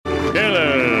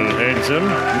Hello, handsome.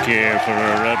 Care for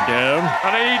a rundown?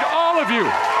 And I need all of you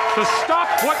to stop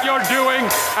what you're doing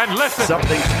and listen.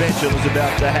 Something special is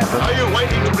about to happen. Are you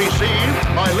waiting to receive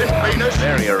my limp penis?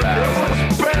 Very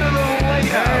aroused. Better than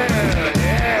later.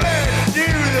 Let's do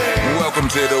this. Welcome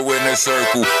to the winner's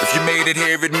circle. If you made it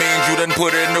here, it means you done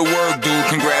put in the work, dude.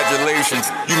 Congratulations.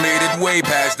 You made it way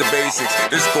past the basics.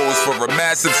 This calls for a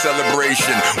massive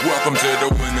celebration. Welcome to the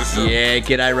winner's circle. Yeah,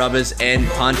 g'day rubbers and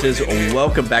punters.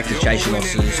 Welcome back to Chasing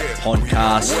Losses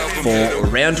podcast for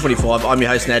round 25. I'm your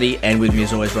host Natty, and with me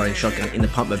as always riding shotgun in the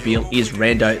puntmobile is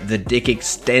Rando the Dick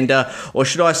Extender, or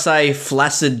should I say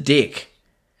Flaccid Dick?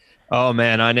 Oh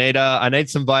man, I need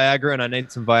some Viagra, and I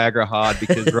need some Viagra hard,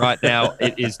 because right now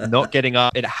it is not getting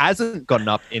up. It hasn't gotten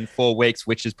up in 4 weeks,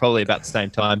 which is probably about the same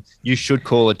time. You should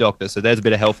call a doctor. So there's a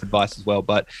bit of health advice as well.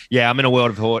 But yeah, I'm in a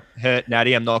world of hurt,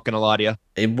 Natty. I'm not going to lie to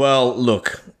you. Well,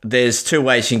 look, there's 2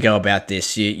 ways you can go about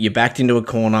this. You're backed into a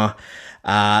corner.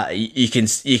 You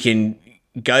can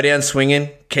go down swinging,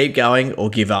 keep going, or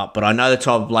give up. But I know the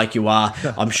type of bloke you are.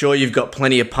 I'm sure you've got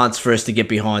plenty of punts for us to get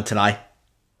behind today.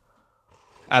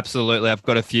 Absolutely. I've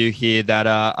got a few here that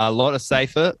are a lot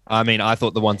safer. I mean, I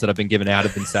thought the ones that have been given out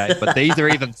have been safe, but these are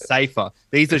even safer.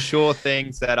 These are sure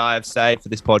things that I have saved for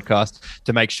this podcast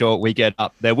to make sure we get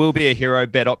up. There will be a hero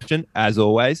bet option, as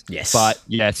always. Yes. But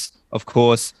yes, of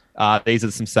course, these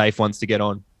are some safe ones to get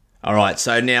on. All right.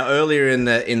 So now earlier in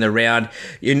the round,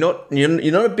 you're not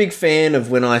a big fan of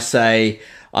when I say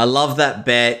I love that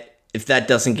bet. If that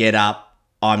doesn't get up,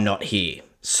 I'm not here.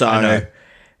 So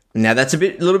now that's a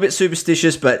little bit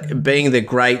superstitious, but being the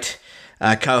great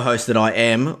co-host that I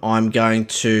am, I'm going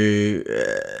to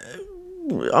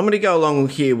go along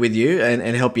here with you and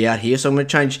help you out here. So I'm going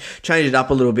to change it up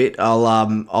a little bit.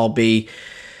 I'll be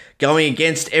going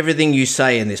against everything you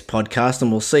say in this podcast,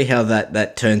 and we'll see how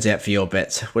that turns out for your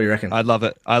bets. What do you reckon? I love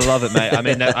it, mate. I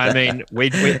mean,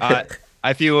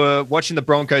 if you were watching the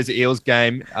Broncos Eels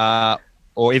game,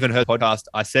 or even heard the podcast,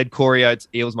 I said Corey Oates,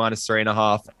 Eels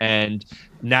 -3.5, and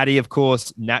Natty, of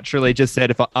course, naturally just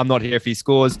said, I'm not here if he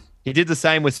scores. He did the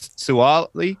same with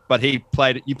Suwali, but you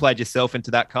played yourself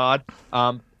into that card.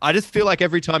 I just feel like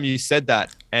every time you said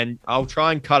that, and I'll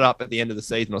try and cut up at the end of the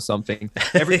season or something,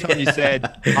 every time you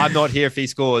said, I'm not here if he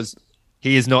scores,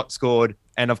 he has not scored,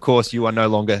 and of course you are no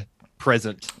longer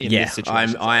present in this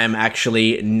situation. I am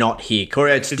actually not here.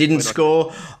 Corey Oates didn't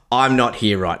score. I'm not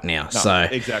here right now. So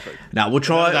exactly. No, we'll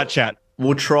try that chat.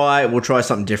 We'll try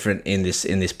something different in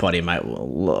this potty, mate.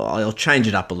 I'll change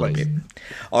it up a little bit.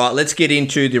 All right, let's get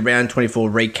into the round 24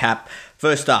 recap.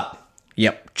 First up,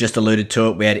 just alluded to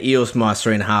it. We had Eels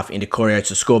 -3.5 into Corey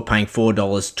Oates' score, paying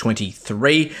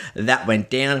 $4.23. That went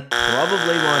down.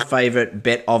 Probably my favourite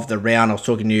bet of the round. I was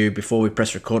talking to you before we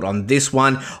press record on this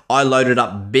one. I loaded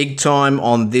up big time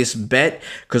on this bet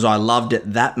because I loved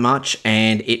it that much,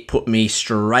 and it put me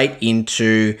straight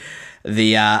into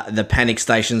the panic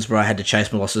stations where I had to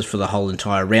chase my losses for the whole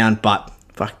entire round. But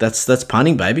fuck, that's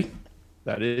punting, baby.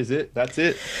 That is it. That's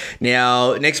it.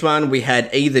 Now, next one, we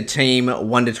had either team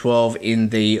 1-12 in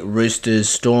the Roosters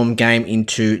Storm game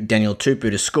into Daniel Tupu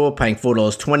to score, paying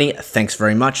 $4.20. Thanks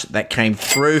very much. That came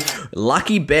through.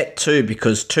 Lucky bet too,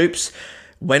 because Toops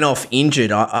went off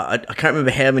injured. I can't remember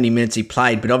how many minutes he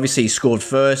played, but obviously he scored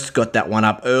first, got that one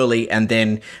up early, and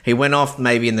then he went off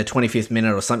maybe in the 25th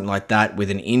minute or something like that with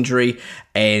an injury,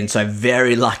 and so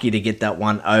very lucky to get that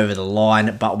one over the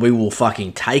line, but we will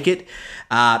fucking take it.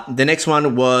 The next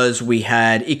one was we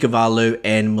had Ikavalu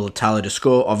and Mulatalo to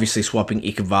score, obviously swapping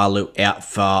Ikavalu out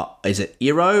for, is it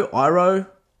Iro,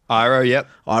 yep.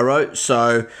 Iro.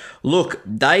 So, look,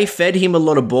 they fed him a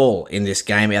lot of ball in this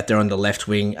game out there on the left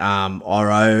wing.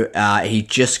 Iro, he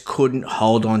just couldn't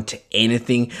hold on to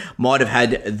anything. Might have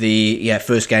had the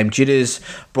first game jitters,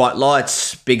 bright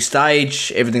lights, big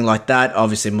stage, everything like that.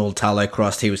 Obviously, Mulatalo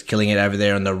crossed. He was killing it over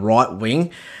there on the right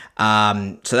wing.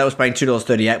 So that was paying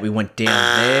 $2.38. We went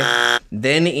down there.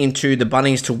 Then into the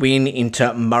Bunnings to win,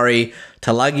 into Murray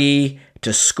Talagi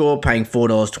to score, paying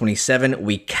 $4.27.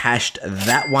 We cashed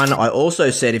that one. I also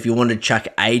said if you wanted to chuck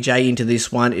AJ into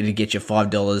this one, it'd get you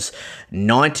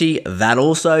 $5.90. That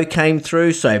also came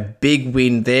through, so big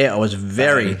win there. I was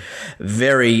very,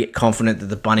 very confident that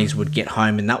the Bunnies would get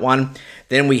home in that one.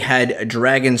 Then we had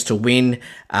Dragons to win,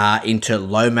 into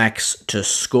Lomax to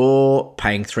score,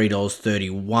 paying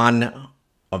 $3.31.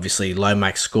 Obviously,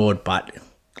 Lomax scored, but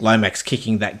Lomax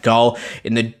kicking that goal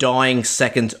in the dying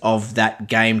seconds of that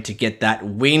game to get that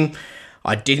win.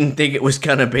 I didn't think it was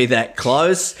going to be that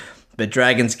close, but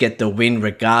Dragons get the win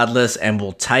regardless, and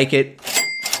we'll take it.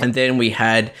 And then we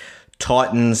had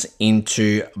Titans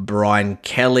into Brian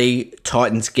Kelly.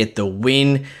 Titans get the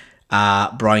win.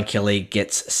 Brian Kelly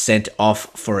gets sent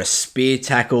off for a spear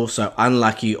tackle, so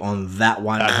unlucky on that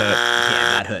one. That hurt.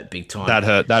 Yeah, that hurt big time. That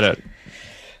hurt.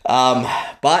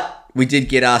 But we did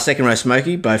get our second row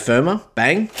Smokey, Bo Firma.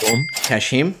 Bang. Boom.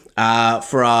 Cash him.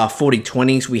 For our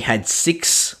 40-20s, we had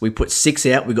 6. We put 6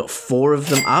 out. We got 4 of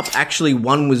them up. Actually,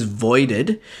 one was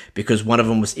voided because one of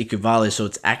them was Ikuvalu, so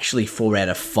it's actually 4 out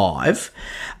of 5.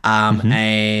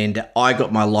 And I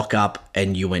got my lock up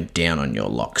and you went down on your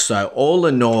lock. So all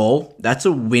in all, that's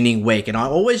a winning week. And I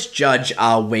always judge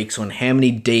our weeks on how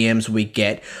many DMs we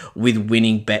get with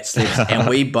winning bet slips. And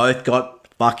we both got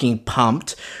fucking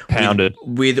pumped, pounded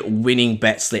with winning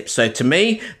bet slips. So to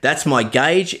me, that's my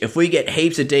gauge. If we get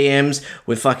heaps of DMs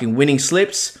with fucking winning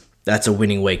slips, that's a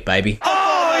winning week, baby.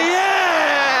 Oh,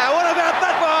 yeah! What about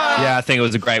that one? Yeah, I think it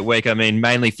was a great week. I mean,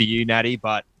 mainly for you, Natty,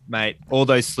 but mate, all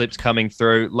those slips coming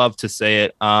through, love to see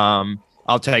it.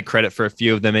 I'll take credit for a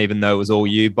few of them, even though it was all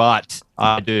you, but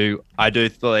I do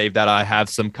believe that I have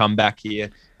some comeback here.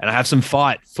 And I have some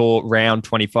fight for round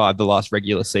 25, the last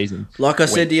regular season. Like I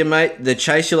said to you, mate, the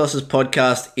Chase Your Losses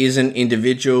podcast isn't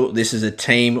individual. This is a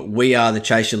team. We are the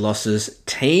Chase Your Losses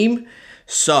team.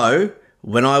 So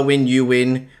when I win, you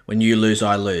win. When you lose,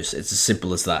 I lose. It's as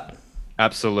simple as that.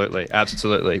 Absolutely.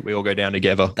 We all go down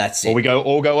together. That's it. Or we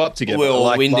all go up together. We'll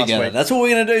like win last together. week. That's what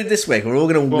we're going to do this week. We're all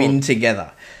going to win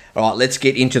together. All right, let's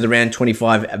get into the round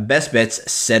 25 best bets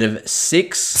set of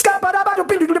 6. I'm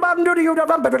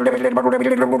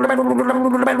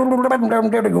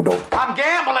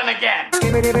gambling again.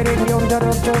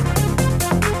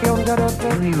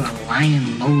 You a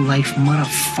lying, low-life,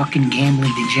 motherfucking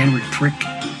gambling degenerate prick.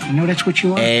 You know that's what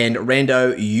you are? And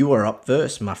Rando, you are up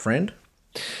first, my friend.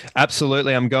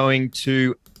 Absolutely. I'm going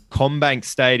to Combank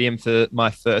Stadium for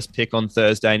my first pick on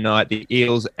Thursday night, the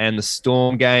Eels and the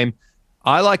Storm game.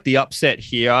 I like the upset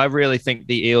here. I really think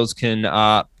the Eels can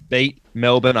beat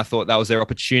Melbourne. I thought that was their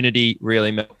opportunity,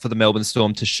 really, for the Melbourne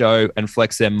Storm to show and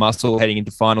flex their muscle heading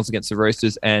into finals against the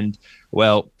Roosters. And,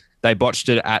 well, they botched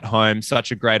it at home.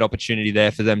 Such a great opportunity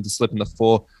there for them to slip in the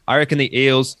 4. I reckon the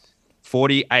Eels,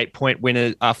 48-point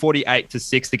winners,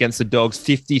 48-6 against the Dogs,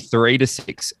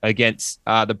 53-6 against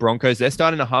the Broncos. They're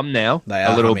starting to hum now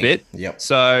a little bit. Yep.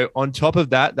 So on top of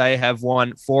that, they have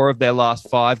won 4 of their last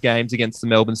 5 games against the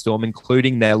Melbourne Storm,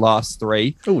 including their last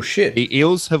 3. Oh, shit. The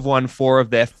Eels have won 4 of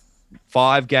their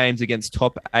 5 games against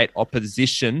top 8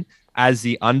 opposition as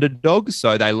the underdog.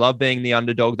 So they love being the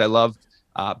underdog. They love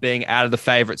being out of the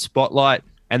favourite spotlight.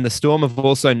 And the Storm have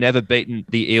also never beaten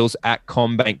the Eels at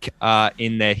Combank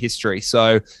in their history.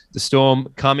 So the Storm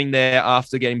coming there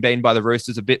after getting beaten by the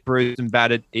Roosters, a bit bruised and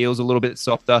battered. Eels a little bit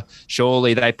softer.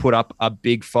 Surely they put up a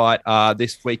big fight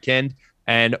this weekend.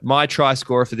 And my try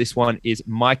scorer for this one is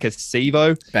Micah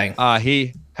Sevo. Bang.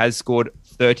 He has scored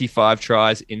 35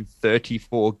 tries in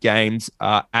 34 games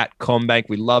at Combank.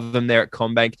 We love them there at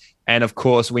Combank. And, of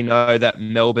course, we know that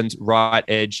Melbourne's right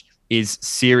edge is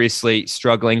seriously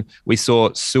struggling. We saw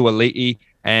Suali'i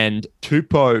and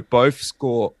Tupou both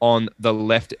score on the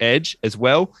left edge as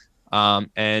well.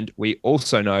 And we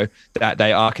also know that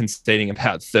they are conceding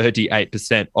about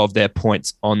 38% of their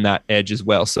points on that edge as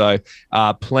well. So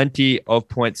plenty of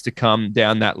points to come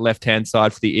down that left-hand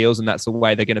side for the Eels, and that's the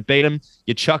way they're going to beat them.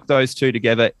 You chuck those two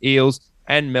together, Eels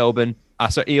and Melbourne,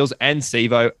 Eels and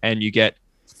Sevo, and you get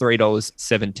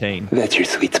 $3.17. That's your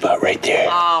sweet spot right there.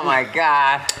 Oh, my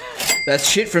God. That's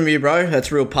shit from you, bro.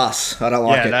 That's real pus. I don't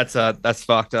like it. Yeah, that's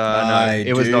fucked. No,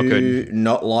 it was not good.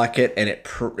 Not like it, and it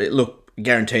look,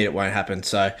 guaranteed it won't happen.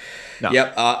 So, No.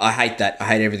 Yep, I hate that. I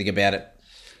hate everything about it.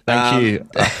 Thank you.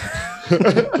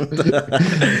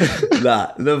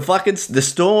 The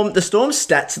Storm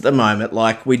stats at the moment,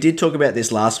 like we did talk about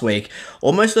this last week,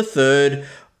 almost a third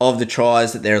of the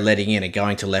tries that they're letting in are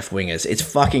going to left wingers. It's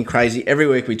fucking crazy. Every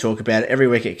week we talk about it. Every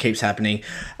week it keeps happening.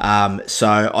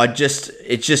 So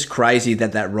it's just crazy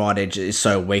that right edge is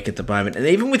so weak at the moment. And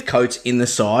even with Coates in the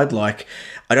side, like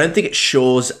I don't think it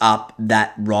shores up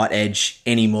that right edge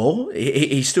anymore.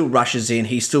 He still rushes in.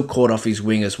 He's still caught off his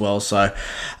wing as well. So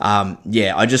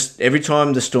every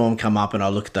time the Storm come up and I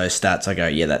look at those stats, I go,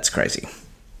 yeah, that's crazy.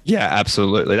 Yeah,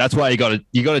 absolutely. That's why you got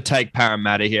to take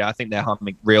Parramatta here. I think they're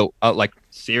humming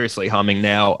seriously humming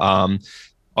now.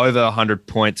 Over 100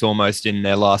 points almost in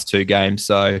their last 2 games.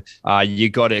 So you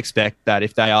got to expect that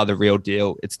if they are the real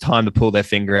deal, it's time to pull their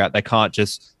finger out. They can't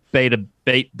just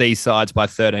beat these sides by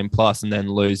 13 plus and then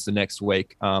lose the next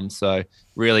week. So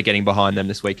really getting behind them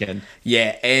this weekend.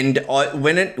 Yeah, and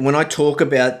when I talk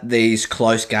about these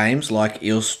close games like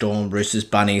Eels, Storm, Roosters,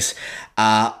 Bunnies,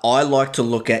 I like to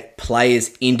look at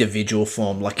players' individual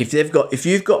form. Like if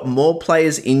you've got more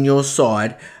players in your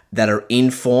side that are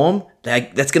in form,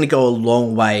 that's going to go a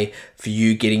long way for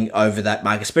you getting over that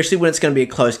mark, especially when it's going to be a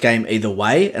close game either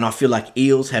way. And I feel like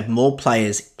Eels have more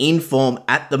players in form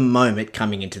at the moment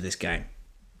coming into this game.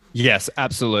 Yes,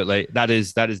 absolutely. That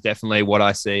is definitely what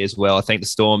I see as well. I think the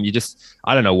Storm,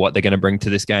 I don't know what they're going to bring to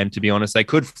this game, to be honest. They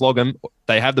could flog them.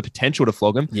 They have the potential to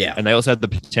flog them. Yeah. And they also have the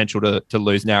potential to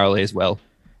lose narrowly as well.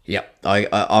 Yep,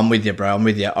 I'm with you, bro. I'm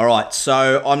with you. All right,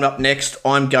 so I'm up next.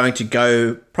 I'm going to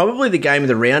go probably the game of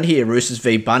the round here, Roosters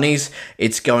v Bunnies.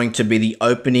 It's going to be the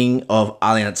opening of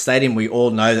Allianz Stadium. We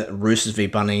all know that Roosters v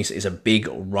Bunnies is a big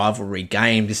rivalry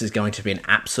game. This is going to be an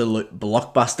absolute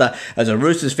blockbuster. As a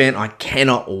Roosters fan, I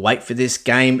cannot wait for this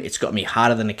game. It's got me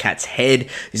harder than a cat's head.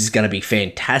 This is going to be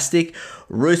fantastic.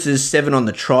 Roosters 7 on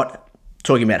the trot.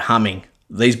 Talking about humming.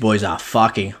 These boys are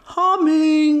fucking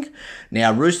humming.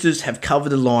 Now, Roosters have covered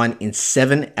the line in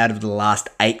 7 out of the last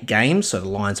 8 games, so the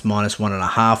line's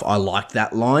 -1.5. I like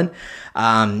that line.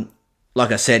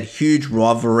 Like I said, huge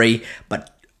rivalry,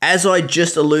 but as I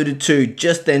just alluded to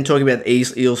just then talking about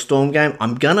the Eels Storm game,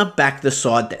 I'm going to back the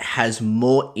side that has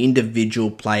more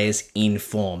individual players in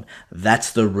form.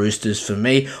 That's the Roosters for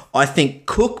me. I think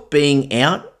Cook being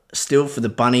out still for the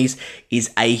Bunnies is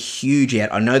a huge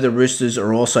out. I know the Roosters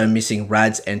are also missing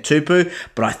Rads and Tupu,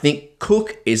 but I think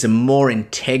Cook is a more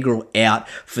integral out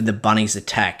for the Bunnies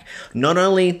attack. Not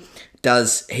only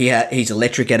does he's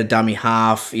electric at a dummy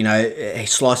half, he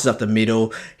slices up the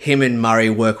middle, him and Murray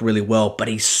work really well, but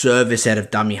he's service out of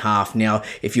dummy half. Now,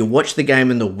 if you watch the game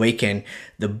in the weekend,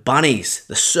 the Bunnies,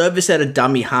 the service out of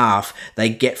dummy half they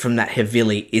get from that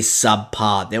Havili is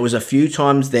subpar. There was a few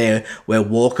times there where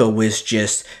Walker was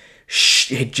just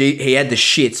he had the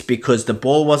shits because the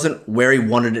ball wasn't where he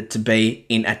wanted it to be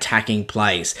in attacking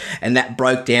plays. And that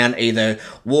broke down. Either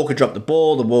Walker dropped the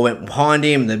ball went behind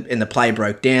him, and the play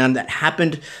broke down. That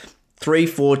happened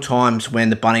 3-4 times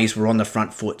when the Bunnies were on the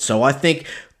front foot. So I think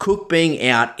Cook being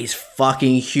out is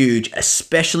fucking huge,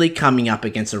 especially coming up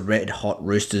against a red-hot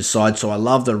Roosters side. So I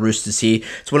love the Roosters here.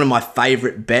 It's one of my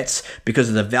favourite bets because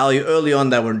of the value. Early on,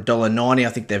 they were $1.90.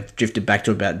 I think they've drifted back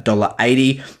to about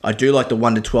 $1.80. I do like the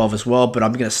 1-12 as well, but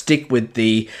I'm going to stick with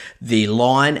the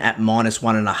line at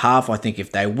 -1.5. I think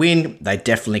if they win, they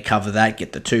definitely cover that,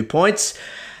 get the 2 points.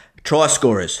 Try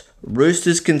scorers.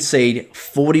 Roosters concede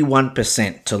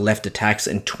 41% to left attacks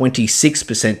and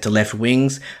 26% to left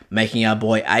wings, making our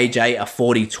boy AJ a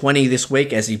 40-20 this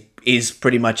week, as he is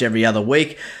pretty much every other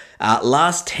week.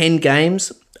 Last 10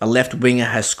 games, a left winger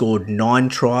has scored 9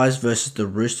 tries versus the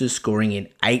Roosters, scoring in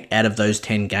 8 out of those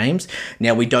 10 games.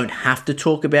 Now, we don't have to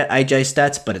talk about AJ's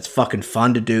stats, but it's fucking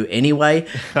fun to do anyway.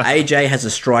 AJ has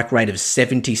a strike rate of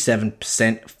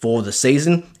 77% for the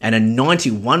season and a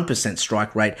 91%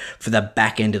 strike rate for the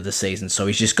back end of the season. So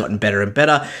he's just gotten better and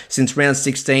better. Since round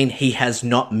 16, he has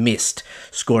not missed,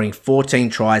 scoring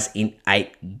 14 tries in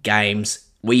 8 games.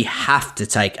 We have to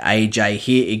take AJ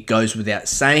here. It goes without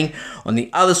saying. On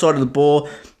the other side of the ball,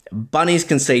 Bunnies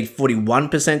concede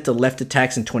 41% to left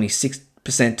attacks and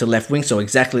 26% to left wing, so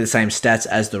exactly the same stats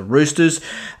as the Roosters.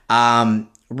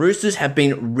 Roosters have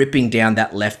been ripping down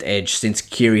that left edge since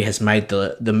Keary has made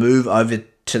the move over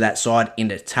to that side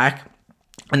in attack,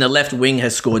 and the left wing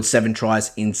has scored 7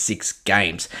 tries in 6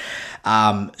 games.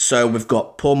 So we've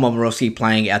got Paul Momorowski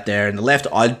playing out there in the left.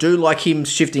 I do like him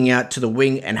shifting out to the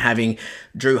wing and having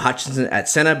Drew Hutchinson at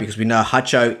centre because we know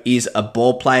Hutcho is a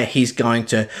ball player. He's going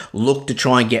to look to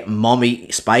try and get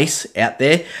mommy space out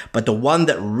there. But the one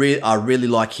that I really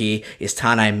like here is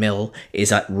Tane Mill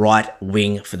is at right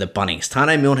wing for the Bunnies.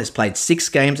 Tane Mill has played 6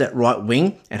 games at right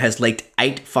wing and has leaked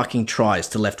 8 fucking tries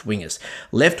to left wingers.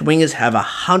 Left wingers have a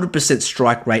 100%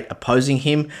 strike rate opposing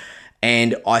him,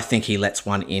 and I think he lets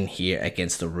one in here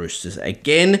against the Roosters.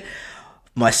 Again,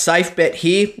 my safe bet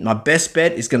here, my best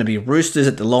bet is going to be Roosters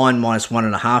at the line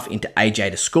 -1.5 into AJ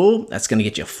to score. That's going to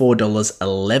get you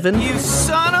 $4.11. You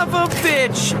son of a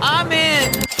bitch! I'm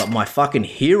in! But my fucking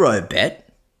hero bet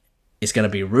is going to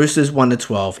be Roosters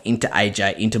 1-12 into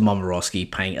AJ into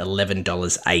Momorowski, paying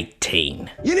 $11.18.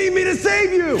 You need me to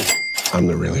save you! I'm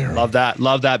the real hero. Love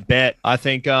that bet. I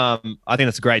think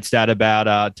that's a great stat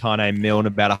about Tane Milne,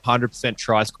 about 100%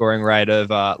 try scoring rate of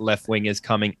left wingers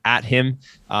coming at him.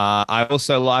 I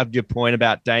also loved your point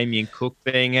about Damien Cook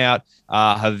being out.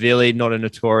 Havili, not a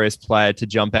notorious player to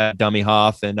jump out dummy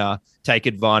half and take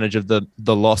advantage of the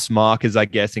lost markers, I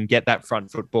guess, and get that front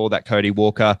football that Cody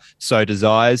Walker so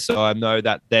desires. So I know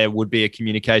that there would be a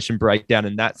communication breakdown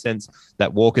in that sense,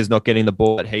 that Walker's not getting the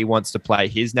ball that he wants to play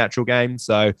his natural game.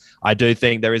 So I do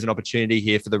think there is an opportunity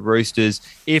here for the Roosters,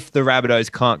 if the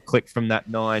Rabbitohs can't click from that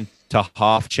 9 to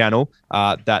half channel,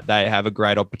 that they have a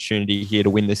great opportunity here to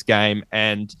win this game.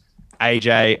 And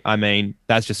AJ, I mean,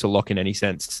 that's just a lock in any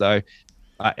sense. So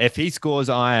If he scores,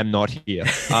 I am not here.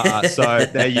 So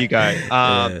there you go.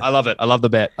 I love it. I love the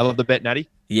bet. I love the bet, Natty.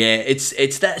 Yeah,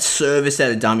 it's that service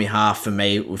out of dummy half for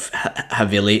me with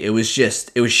Havili. It was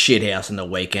shithouse on the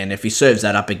weekend. If he serves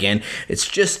that up again, it's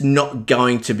just not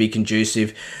going to be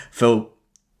conducive for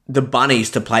the Bunnies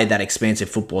to play that expansive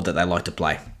football that they like to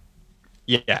play.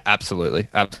 Yeah, absolutely.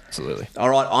 Absolutely. All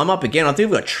right, I'm up again. I think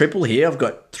I've got triple here. I've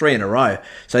got 3 in a row.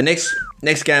 So next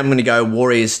game, I'm going to go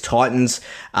Warriors-Titans.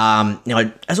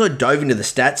 As I dove into the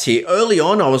stats here, early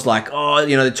on, I was like,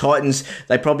 the Titans,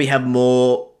 they probably have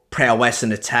more prowess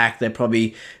and attack. They're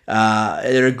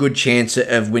a good chance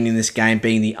of winning this game,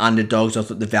 being the underdogs. I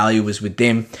thought the value was with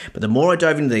them. But the more I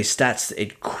dove into these stats,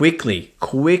 it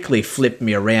quickly flipped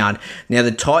me around. Now,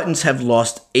 the Titans have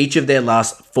lost each of their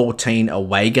last 14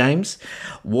 away games.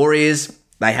 Warriors,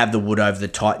 they have the wood over the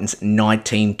Titans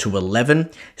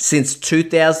 19-11. Since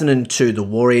 2002, the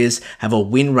Warriors have a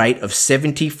win rate of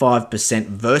 75%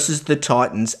 versus the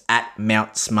Titans at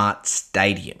Mount Smart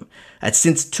Stadium. That's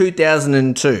since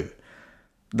 2002.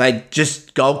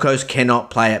 Gold Coast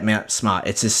cannot play at Mount Smart.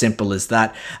 It's as simple as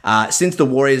that. Since the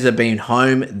Warriors have been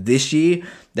home this year,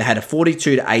 they had a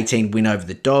 42-18 win over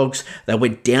the Dogs. They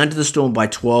went down to the Storm by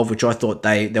 12, which I thought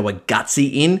they were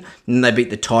gutsy in, and they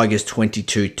beat the Tigers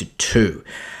 22-2.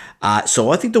 So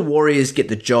I think the Warriors get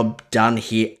the job done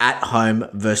here at home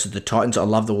versus the Titans. I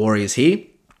love the Warriors here.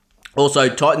 Also,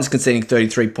 Titans conceding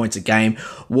 33 points a game.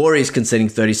 Warriors conceding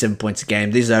 37 points a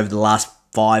game. These are over the last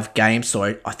 5 games, so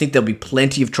I think there'll be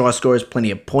plenty of try scorers,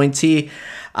 plenty of points here.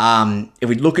 If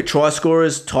we look at try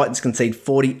scorers, Titans concede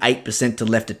 48% to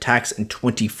left attacks and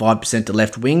 25% to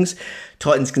left wings.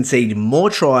 Titans concede more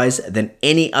tries than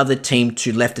any other team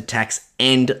to left attacks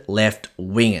and left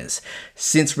wingers.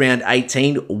 Since round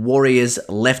 18, Warriors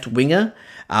left winger,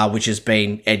 which has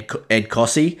been Ed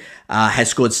Cossey, has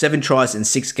scored 7 tries in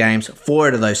 6 games, 4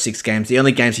 out of those 6 games. The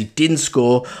only games he didn't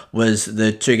score was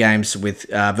the 2 games with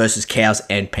versus Cows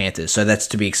and Panthers. So that's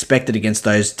to be expected against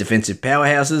those defensive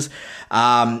powerhouses.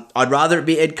 I'd rather it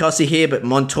be Ed Cossey here, but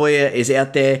Montoya is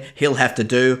out there. He'll have to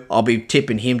do. I'll be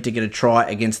tipping him to get a try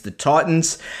against the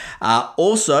Titans.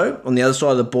 Also, on the other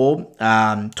side of the ball,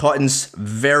 Titans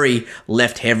very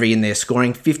left heavy in their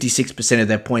scoring, 56% of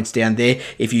their points down there.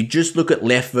 If you just look at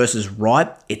left versus right,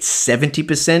 it's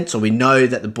 70%, so we know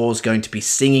that the ball's going to be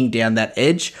singing down that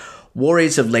edge.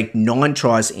 Warriors have legged 9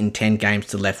 tries in 10 games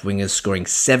to left wingers, scoring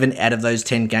 7 out of those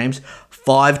 10 games,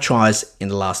 5 tries in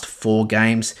the last 4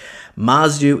 games.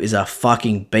 Marzu is a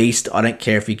fucking beast. I don't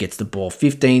care if he gets the ball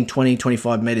 15, 20,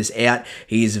 25 meters out.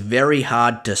 He is very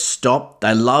hard to stop.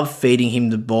 They love feeding him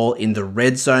the ball in the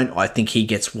red zone. I think he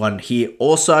gets one here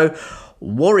also.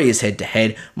 Warriors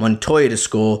head-to-head, Montoya to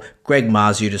score, Greg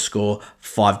Marzu to score,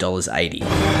 $5.80.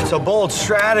 It's a bold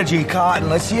strategy, Cotton.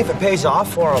 Let's see if it pays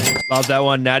off for him. Love that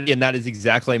one, Natty, and that is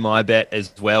exactly my bet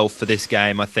as well for this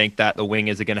game. I think that the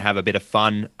wingers are going to have a bit of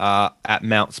fun at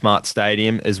Mount Smart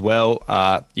Stadium as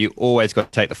well. You always got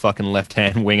to take the fucking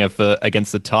left-hand winger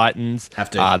against the Titans. Have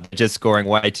to. They're just scoring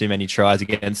way too many tries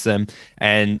against them.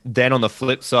 And then on the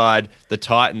flip side, the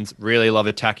Titans really love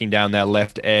attacking down their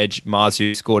left edge.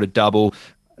 Marzu scored a double.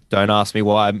 Don't ask me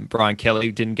why Brian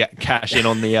Kelly didn't get cash in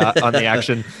on the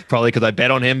action. Probably because I bet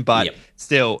on him. But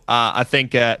still, I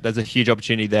think there's a huge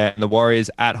opportunity there. And the Warriors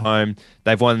at home,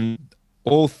 they've won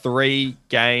all 3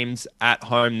 games at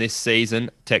home this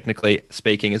season, technically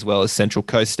speaking, as well as Central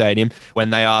Coast Stadium,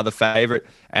 when they are the favourite.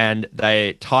 And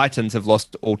the Titans have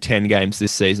lost all 10 games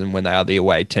this season when they are the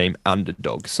away team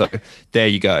underdog. So there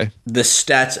you go. The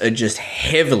stats are just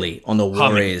heavily on the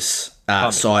Warriors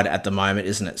side at the moment,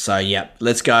 isn't it? So yeah,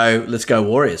 let's go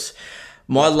Warriors.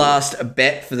 My last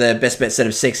bet for the best bet set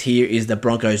of 6 here is the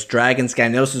Broncos-Dragons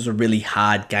game. This was a really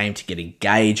hard game to get a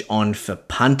gauge on for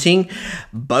punting.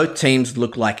 Both teams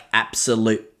look like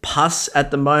absolute pus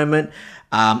at the moment.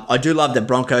 I do love that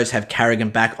Broncos have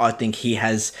Carrigan back. I think he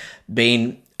has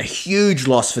been a huge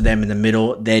loss for them in the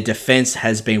middle. Their defense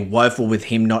has been woeful with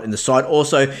him not in the side.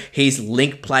 Also, his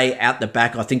link play out the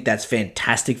back, I think that's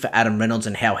fantastic for Adam Reynolds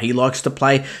and how he likes to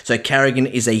play. So Carrigan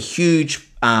is a huge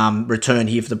return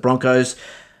here for the Broncos.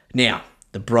 Now,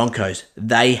 the Broncos,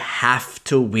 they have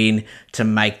to win to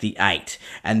make the 8.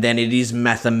 And then it is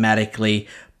mathematically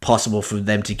possible for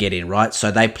them to get in, right?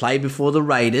 So they play before the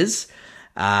Raiders.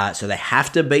 So they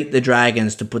have to beat the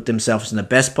Dragons to put themselves in the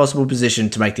best possible position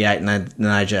to make the 8, and then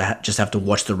they just have to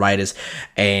watch the Raiders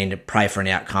and pray for an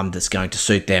outcome that's going to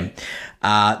suit them.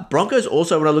 Broncos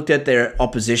also, when I looked at their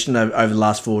opposition over the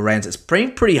last 4 rounds, it's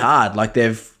been pretty hard. Like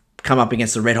they've come up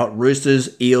against the Red Hot Roosters,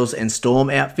 Eels and Storm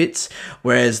outfits,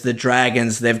 whereas the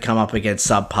Dragons, they've come up against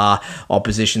subpar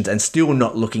oppositions and still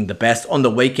not looking the best. On the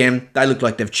weekend, they look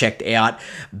like they've checked out.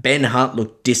 Ben Hunt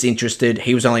looked disinterested.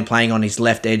 He was only playing on his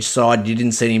left edge side. You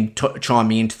didn't see him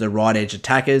chiming into the right edge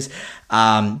attackers.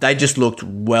 They just looked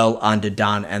well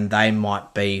underdone, and they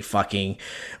might be fucking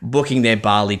booking their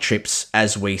Bali trips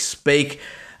as we speak.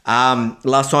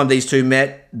 Last time these two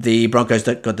met, the Broncos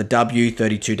got the W,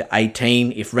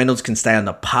 32-18. If Reynolds can stay on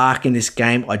the park in this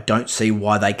game, I don't see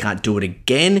why they can't do it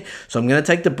again. So I'm going to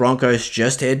take the Broncos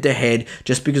just head-to-head,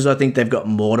 just because I think they've got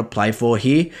more to play for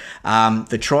here.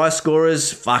 The try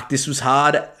scorers, fuck, this was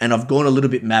hard, and I've gone a little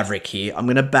bit maverick here. I'm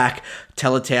going to back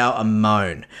Talatau and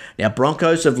Moan. Now,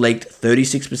 Broncos have leaked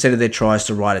 36% of their tries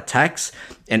to right attacks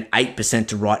and 8%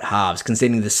 to right halves,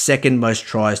 conceding the second most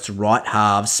tries to right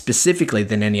halves specifically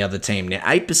than any other team. Now,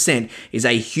 8% is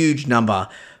a huge number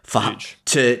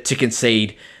to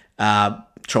concede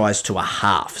tries to a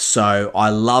half. So I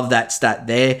love that stat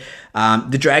there.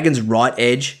 The Dragons' right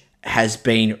edge has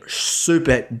been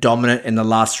super dominant in the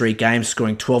last 3 games,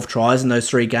 scoring 12 tries in those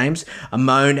 3 games.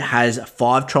 Amon has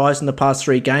 5 tries in the past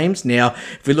 3 games. Now,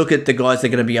 if we look at the guys that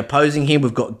are going to be opposing him,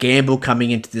 we've got Gamble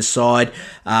coming into the side.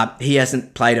 He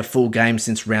hasn't played a full game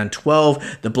since round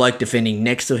 12. The bloke defending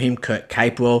next to him, Kurt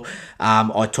Capewell,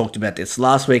 I talked about this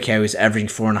last week, how he was averaging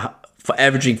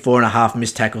 4.5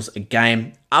 missed tackles a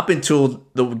game, up until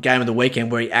the game of the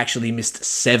weekend where he actually missed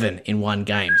 7 in one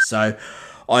game. So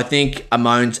I think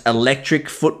Amon's electric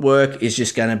footwork is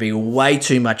just going to be way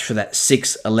too much for that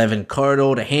 6'11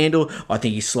 corridor to handle. I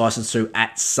think he slices through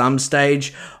at some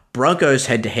stage. Broncos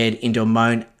head-to-head into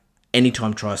Amon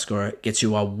anytime try scorer gets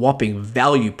you a whopping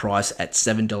value price at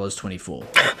 $7.24.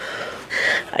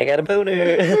 I got a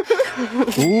boner.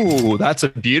 Ooh, that's a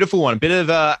beautiful one. A bit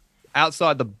of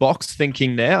outside the box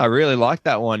thinking there. I really like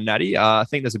that one, Natty. I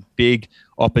think there's a big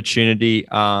opportunity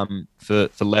for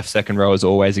left second row as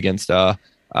always against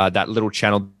that little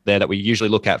channel there that we usually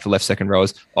look at for left second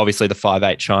rowers. Obviously, the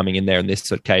 5'8 chiming in there in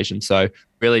this occasion. So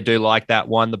really do like that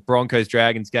one. The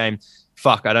Broncos-Dragons game,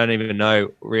 fuck, I don't even know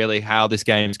really how this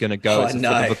game's going to go. It's a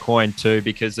flip of a coin too,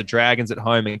 because the Dragons at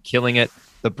home are killing it.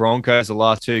 The Broncos, the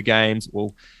last 2 games,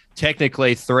 well,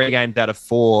 technically 3 games out of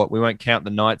 4. We won't count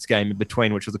the Knights game in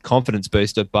between, which was a confidence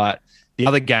booster, but the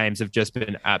other games have just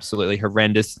been absolutely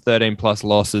horrendous, 13-plus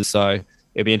losses. So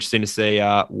it'll be interesting to see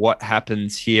what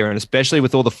happens here, and especially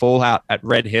with all the fallout at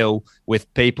Red Hill,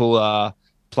 with people,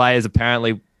 players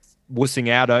apparently wussing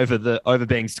out over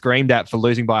being screamed at for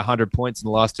losing by 100 points in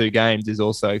the last 2 games, is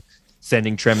also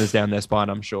sending tremors down their spine,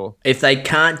 I'm sure. If they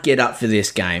can't get up for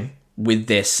this game with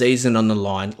their season on the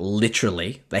line,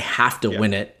 literally, they have to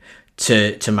win it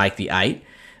to make the 8,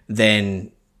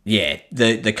 then yeah,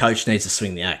 the coach needs to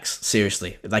swing the axe.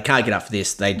 Seriously. If they can't get up for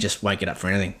this, they just won't get up for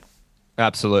anything.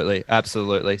 Absolutely.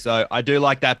 So I do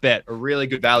like that bet. A really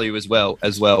good value as well.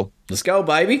 Let's go,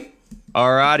 baby.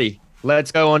 Alrighty.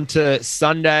 Let's go on to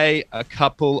Sunday. A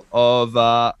couple of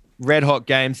red hot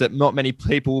games that not many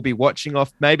people will be watching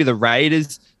off. Maybe the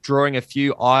Raiders drawing a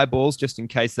few eyeballs just in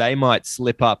case they might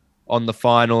slip up on the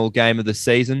final game of the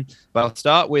season. But I'll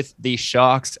start with the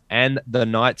Sharks and the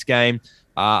Knights game.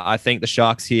 I think the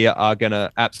Sharks here are going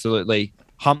to absolutely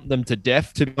hump them to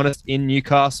death, to be honest, in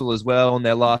Newcastle as well in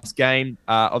their last game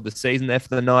of the season there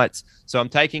for the Knights. So I'm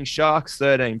taking Sharks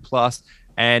 13+,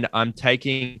 and I'm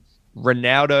taking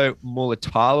Ronaldo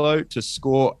Mulatalo to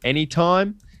score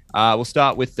anytime. We'll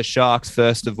start with the Sharks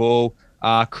first of all.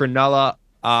 Cronulla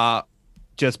are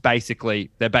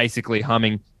they're basically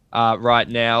humming right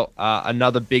now.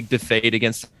 Another big defeat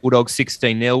against the Bulldogs,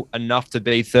 16-0, enough to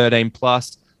be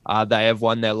 13+. They have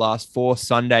won their last 4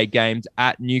 Sunday games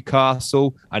at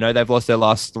Newcastle. I know they've lost their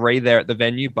last 3 there at the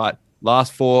venue, but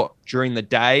last 4 during the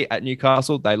day at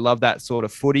Newcastle. They love that sort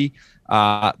of footy.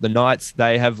 The Knights,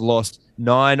 they have lost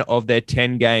 9 of their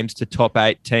 10 games to top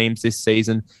 8 teams this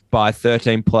season by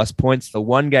 13+ points. The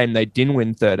one game they didn't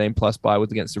win 13+ by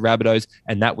was against the Rabbitohs,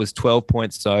 and that was 12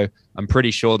 points. So I'm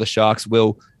pretty sure the Sharks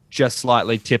will just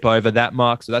slightly tip over that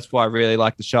mark. So that's why I really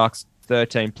like the Sharks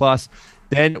 13+.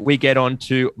 Then we get on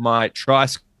to my try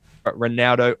scorer,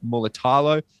 Ronaldo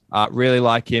Mulatalo. Really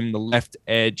like him. The left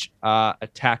edge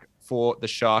attack for the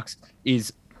Sharks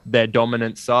is their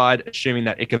dominant side, assuming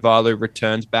that Ikavalu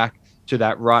returns back to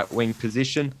that right wing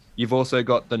position. You've also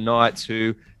got the Knights,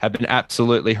 who have been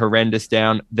absolutely horrendous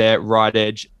down their right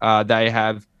edge. They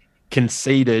have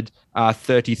conceded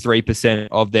 33%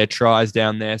 of their tries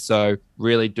down there. So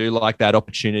really do like that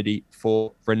opportunity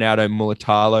for Ronaldo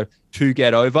Mulatalo to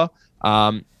get over.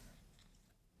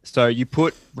 So you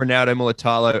put Ronaldo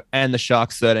Mulatalo and the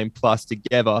Sharks 13+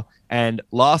 together, and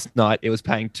last night it was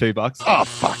paying $2. Oh,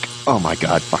 fuck. Oh my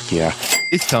God, fuck yeah.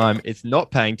 This time it's not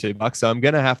paying $2, so I'm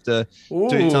going to have to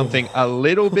do something a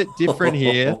little bit different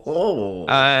here.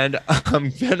 And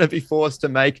I'm going to be forced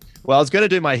to I was going to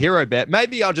do my hero bet.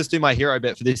 Maybe I'll just do my hero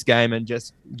bet for this game and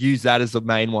just use that as the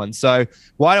main one. So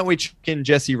why don't we chuck in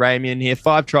Jesse Ramian here?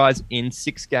 5 tries in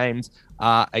 6 games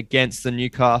against the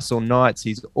Newcastle Knights.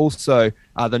 He's also,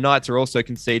 the Knights are also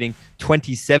conceding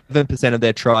 27% of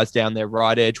their tries down their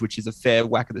right edge, which is a fair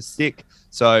whack of the stick.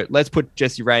 So let's put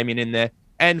Jesse Ramian in there.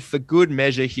 And for good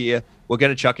measure here, we're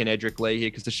going to chuck in Edric Lee here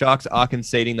because the Sharks are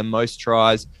conceding the most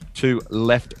tries to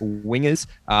left wingers.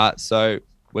 So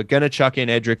we're going to chuck in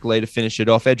Edric Lee to finish it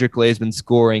off. Edric Lee has been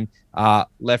scoring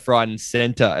left, right, and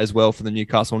centre as well for the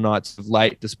Newcastle Knights of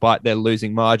late, despite their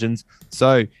losing margins.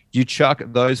 So you chuck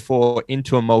those 4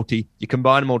 into a multi, you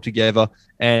combine them all together,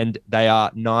 and they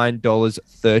are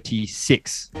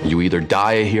 $9.36. You either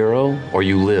die a hero or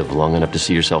you live long enough to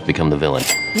see yourself become the villain.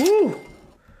 Woo!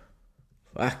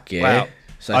 Fuck yeah. Wow.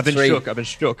 So I've been shook. I've been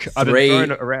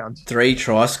thrown around. 3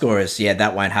 try scorers. Yeah,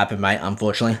 that won't happen, mate,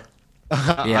 unfortunately.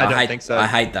 Yeah, I don't think so. I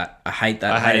hate that. I hate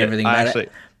everything about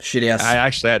it. Shit house. I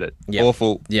actually had it. Yep.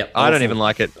 Awful. Yep. I don't even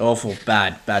like it. Awful.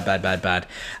 Bad.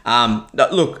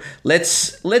 Look,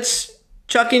 let's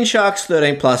chuck in Sharks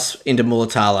 13 plus into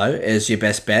Mulatalo as your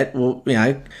best bet. Well,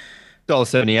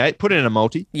 $1.78. Put it in a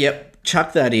multi. Yep.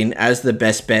 Chuck that in as the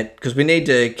best bet because we need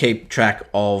to keep track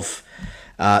of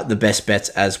the best bets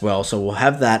as well. So we'll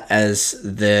have that as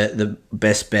the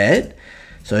best bet.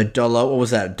 So $1, what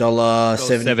was that?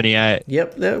 $1.78.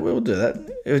 Yep, we'll do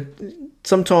that.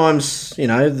 Sometimes,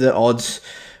 the odds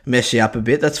mess you up a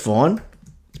bit. That's fine.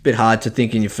 It's a bit hard to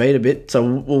think in your feet a bit. So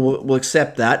we'll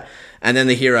accept that. And then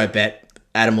the hero bet,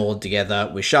 add them all together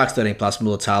with Sharks 13 plus,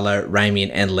 Mulatalo, Ramian,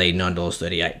 and Lee,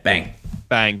 $9.38. Bang.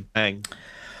 Bang, bang.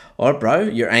 All right, bro.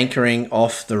 You're anchoring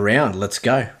off the round. Let's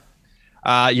go.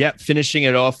 Finishing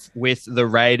it off with the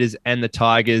Raiders and the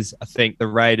Tigers. I think the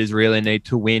Raiders really need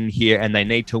to win here, and they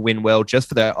need to win well just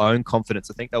for their own confidence.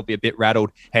 I think they'll be a bit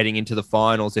rattled heading into the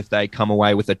finals if they come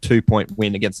away with a 2-point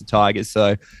win against the Tigers.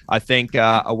 So I think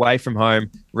away from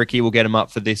home, Ricky will get them up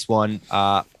for this one.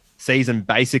 Season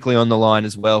basically on the line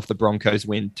as well if the Broncos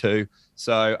win too.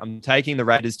 So I'm taking the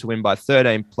Raiders to win by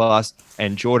 13 plus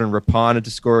and Jordan Rapana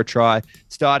to score a try.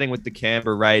 Starting with the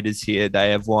Canberra Raiders here, they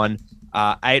have won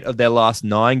 8 of their last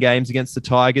 9 games against the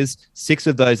Tigers. 6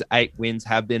 of those 8 wins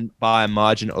have been by a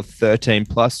margin of 13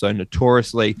 plus, so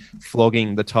notoriously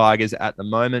flogging the Tigers at the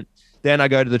moment. Then I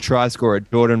go to the try scorer,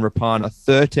 Jordan Rapana,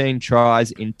 13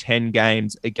 tries in 10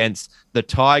 games against the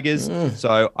Tigers.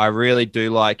 So I really do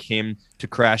like him to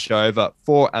crash over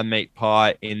for a meat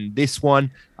pie in this one.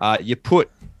 You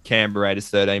put Canberra Raiders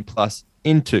 13 plus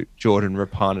into Jordan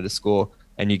Rapana to score,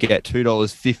 and you get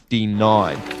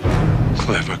 $2.59.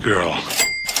 Clever girl.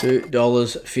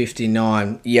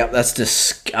 $2.59. Yep, that's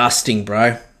disgusting,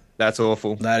 bro. That's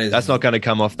awful. That's not going to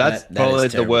come off. That's probably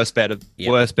the worst bet of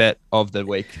the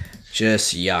week.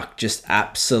 Just yuck. Just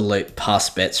absolute pus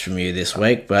bets from you this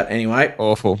week. But anyway.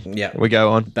 Awful. Yeah. We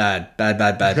go on. Bad.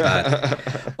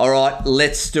 All right.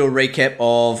 Let's do a recap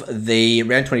of the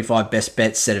round 25 best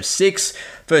bets set of 6.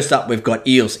 First up, we've got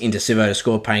Eels into Sivo to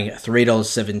score, paying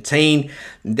 $3.17.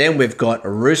 Then we've got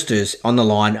Roosters on the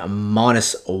line,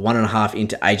 minus 1.5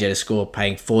 into AJ to score,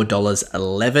 paying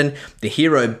 $4.11. The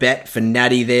hero bet for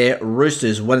Natty there,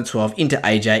 Roosters 1-12 into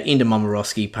AJ, into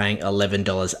Momorowski, paying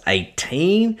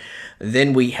 $11.18.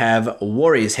 Then we have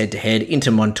Warriors head-to-head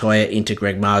into Montoya, into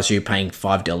Greg Marzu, paying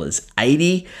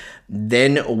 $5.80.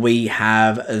 Then we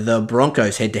have the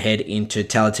Broncos head-to-head into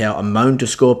Talatau Amon to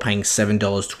score, paying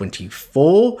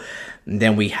 $7.24.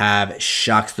 Then we have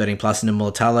Sharks 13 plus into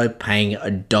Mulatalo, paying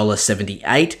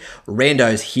 $1.78.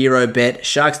 Rando's hero bet,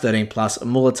 Sharks 13 plus,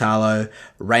 Mulatalo,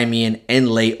 Ramian,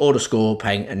 and Lee all to score,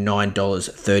 paying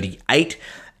 $9.38.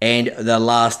 And the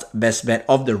last best bet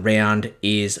of the round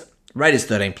is Raiders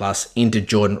 13 plus into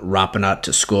Jordan Rapana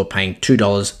to score, paying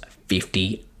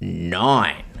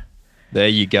 $2.59. There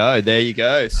you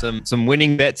go. Some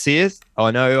winning bets here.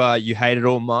 I know you hated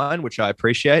all mine, which I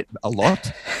appreciate a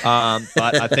lot.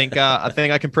 But I think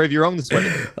I can prove you wrong this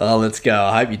week. Oh, let's go.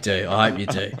 I hope you do.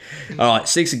 All right,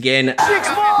 6 again.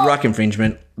 Ruck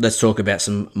infringement. Let's talk about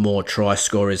some more try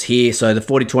scorers here. So the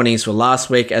 40-20s for last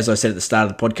week, as I said at the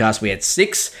start of the podcast, we had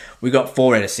 6. We got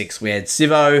 4 out of 6. We had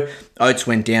Sivo. Oates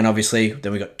went down, obviously.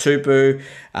 Then we got Tupu.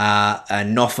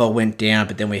 Noffa went down,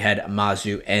 but then we had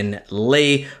Marzu and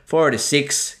Lee. 4 out of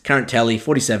 6. Current tally,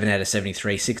 47 out of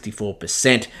 73,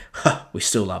 64%. We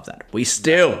still love that.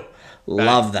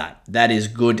 Love that. That is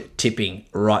good tipping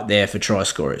right there for try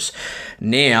scorers.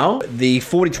 Now, the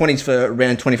 40-20s for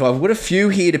round 25. I've got a few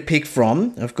here to pick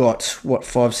from. I've got,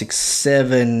 5, 6,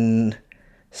 7,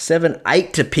 7,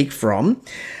 8 to pick from.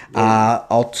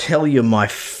 I'll tell you my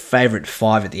favourite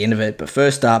 5 at the end of it. But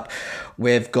first up,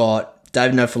 we've got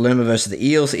David Nofaluma versus the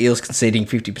Eels. The Eels conceding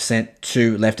 50%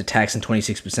 to left attacks and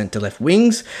 26% to left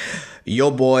wings.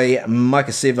 Your boy,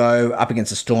 Micah Sivo, up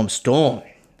against the Storm,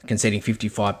 conceding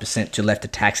 55% to left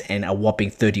attacks and a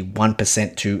whopping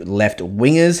 31% to left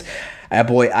wingers. Our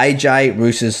boy AJ,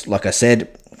 Roosters, like I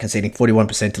said, conceding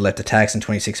 41% to left attacks and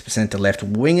 26% to left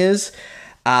wingers.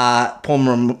 Paul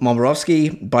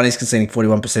Momirovski, Bunnies conceding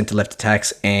 41% to left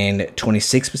attacks and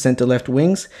 26% to left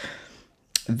wings.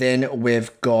 Then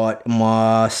we've got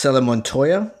Marcelo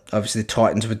Montoya, obviously the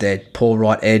Titans with their Paul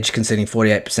right edge, conceding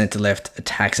 48% to left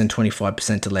attacks and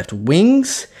 25% to left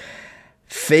wings.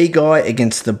 Fee Guy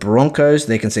against the Broncos,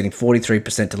 they're conceding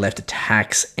 43% to left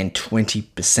attacks and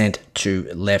 20% to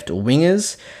left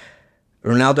wingers.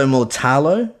 Ronaldo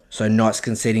Mulatalo, so Knights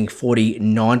conceding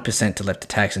 49% to left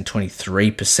attacks and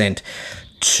 23%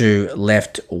 to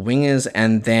left wingers.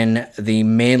 And then the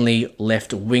Manly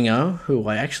left winger, who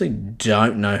I actually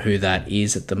don't know who that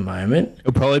is at the moment.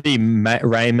 It'll probably be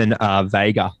Raymond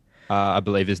Vega, I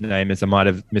believe his name is. I might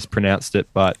have mispronounced it,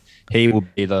 but he will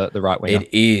be the right winger. It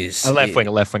is. A left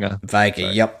winger. Vega,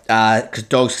 sorry. Yep. Because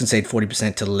Dogs concede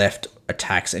 40% to left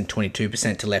attacks and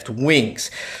 22% to left wings.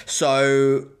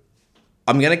 So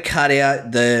I'm going to cut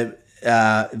out the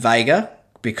Vega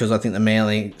because I think the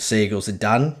Manly Seagulls are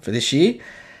done for this year.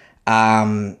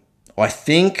 I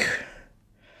think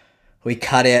we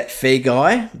cut out Fee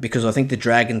Guy because I think the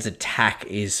Dragons' attack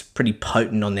is pretty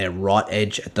potent on their right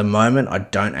edge at the moment. I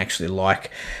don't actually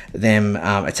like them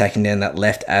attacking down that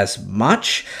left as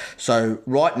much. So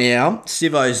right now,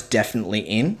 Sivo's definitely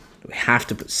in. We have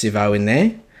to put Sivo in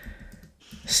there.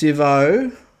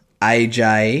 Sivo,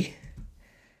 AJ.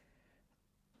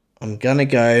 I'm going to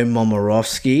go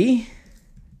Momirovski.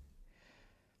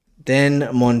 Then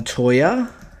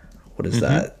Montoya. What is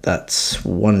that? That's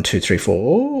 1, 2, 3,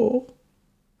 4.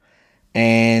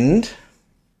 And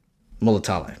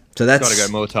Mulatalo. So that's... Got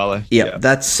to go Mulatalo. Yeah,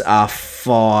 that's our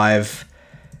 5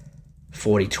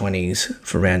 40-20s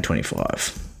for round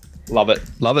 25. Love it.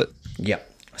 Yep.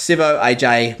 Sivo,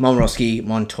 AJ, Momirovski,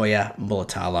 Montoya,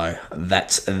 Mulatalo.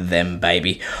 That's them,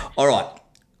 baby. All right,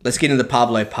 let's get into the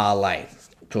Pablo Parlay.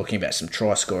 Talking about some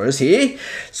try scorers here.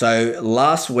 So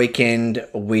last weekend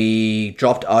we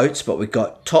dropped Oates, but we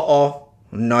got To'o,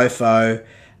 Nofo,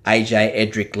 AJ,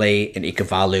 Edric Lee, and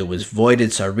Ikavalu was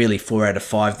voided. So really 4 out of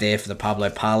 5 there for the Pablo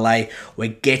Parlay. We're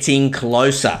getting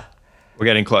closer. We're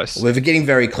getting close. We're getting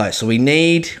very close. So we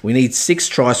need 6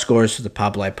 try scorers for the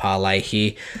Pablo Parlay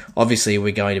here. Obviously,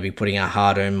 we're going to be putting our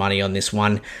hard-earned money on this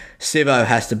one. Sivo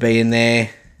has to be in there.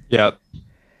 Yep.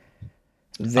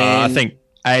 Then I think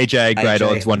AJ, great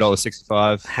odds,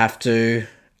 $1.65. Have to.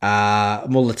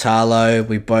 Mulatalo,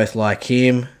 we both like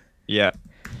him. Yeah.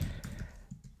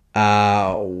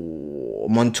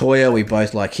 Montoya, we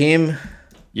both like him.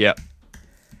 Yeah.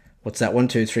 What's that? 1,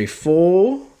 2, 3,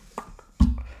 4.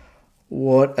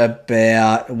 What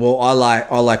about? Well, I like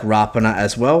Rapana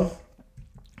as well.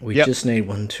 We just need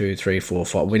 1, 2, 3, 4,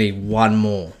 5. We need one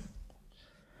more.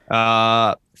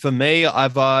 For me,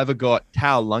 I've either got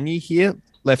Tao Lungi here.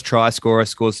 Left try scorer,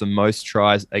 scores the most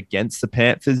tries against the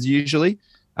Panthers usually.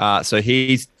 So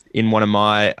he's in one of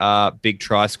my big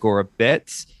try scorer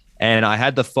bets. And I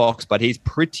had the Fox, but he's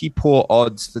pretty poor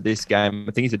odds for this game.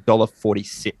 I think he's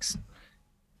 $1.46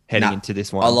 heading into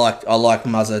this one. I like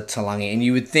Muzza Talangi. And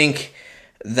you would think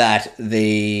that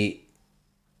the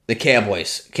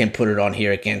Cowboys can put it on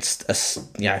here against us.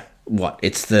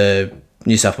 It's the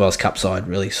New South Wales Cup side,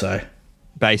 really. So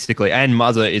basically, and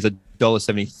Muzza is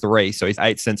 $1.73, so he's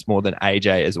 8 cents more than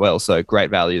AJ as well. So great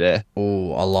value there.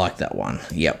 Oh, I like that one.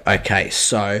 Yep. Okay,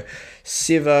 so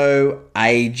Sivo,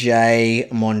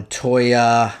 AJ,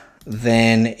 Montoya,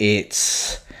 then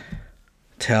it's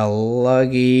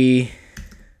Talagi,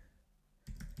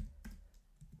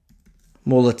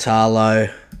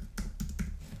 Mulatalo,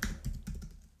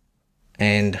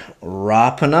 and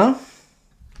Rapana.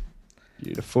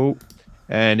 Beautiful.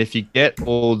 And if you get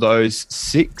all those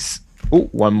 6... Oh,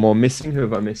 one more missing. Who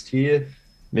have I missed here?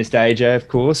 Missed AJ, of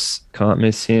course. Can't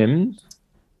miss him.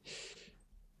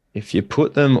 If you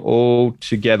put them all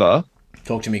together...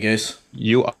 Talk to me, Goose.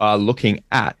 You are looking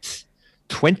at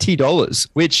 $20,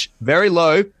 which very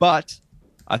low, but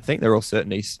I think they're all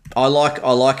certainties. I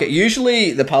like it.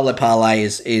 Usually the Pablo Parlay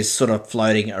is sort of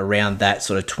floating around that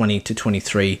sort of 20 to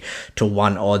 23 to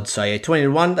 1 odd. So yeah, 20 to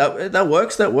 1, that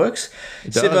works.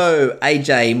 Sivo,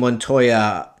 AJ,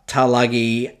 Montoya,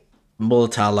 Talagi,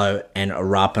 Mulatalo, and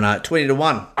Rapana, 20 to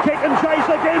 1. Kick and chase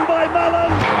again by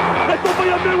Mellon. It will be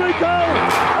a miracle.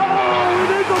 Oh, it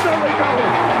is a miracle.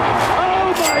 Oh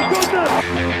my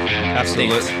goodness.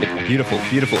 Absolutely.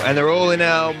 Beautiful. And they're all in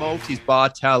our multis, bar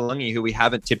Taulungi, who we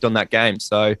haven't tipped on that game.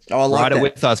 So ride it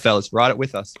with us, fellas. Ride it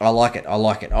with us. I like it.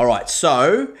 All right.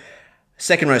 So,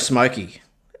 second row Smoky.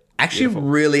 Actually,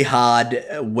 really hard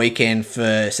weekend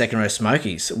for second row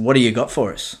Smokies. What do you got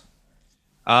for us?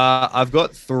 I've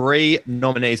got 3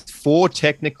 nominees, 4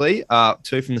 technically,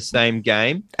 2 from the same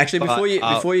game. Actually,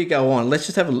 before you go on, let's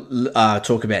just have a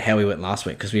talk about how we went last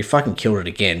week, because we fucking killed it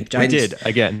again. We did,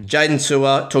 again. Jaden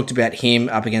Sewer, talked about him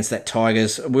up against that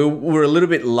Tigers. We were a little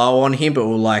bit low on him, but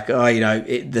we were like,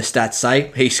 the stats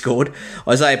say he scored.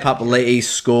 Isaiah Papali'i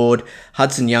scored.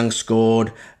 Hudson Young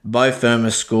scored. Bo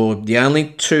Firma scored. The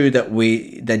only 2 that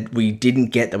we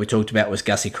didn't get that we talked about was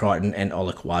Gussie Crichton and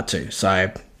Ola Kawatu.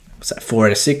 So... Was that 4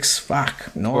 out of 6?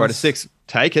 Fuck. Nice. 4 out of 6.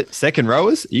 Take it. Second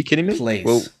rowers? Are you kidding me?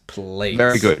 Please.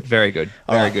 Very good. Very good.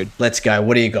 Let's go.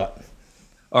 What do you got?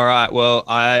 All right. Well,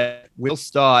 I will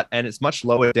start, and it's much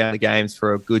lower down the games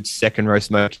for a good second row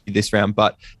Smoky this round.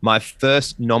 But my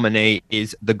first nominee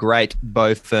is the great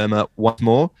Bo Firma once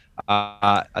more.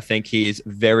 I think he is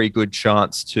very good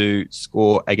chance to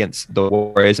score against the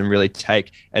Warriors and really take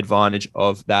advantage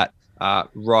of that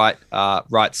right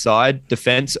side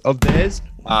defense of theirs.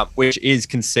 Which is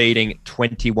conceding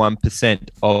 21%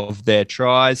 of their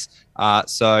tries.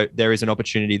 So there is an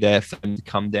opportunity there for them to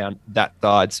come down that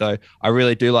side. So I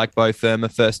really do like Bo Firma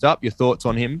first up. Your thoughts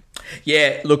on him?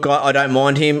 Yeah, look, I don't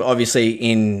mind him. Obviously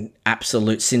in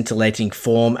absolute scintillating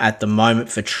form at the moment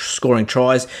for scoring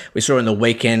tries. We saw in the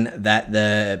weekend that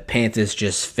the Panthers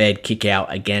just fed kick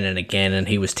out again and again, and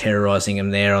he was terrorising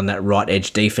them there on that right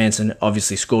edge defense and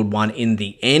obviously scored one in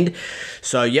the end.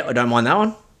 So, yeah, I don't mind that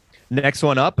one. Next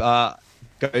one up,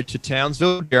 go to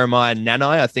Townsville. Jeremiah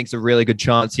Nanai, I think, is a really good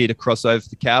chance here to cross over to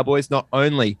the Cowboys. Not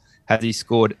only has he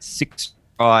scored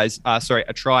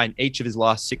a try in each of his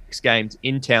last 6 games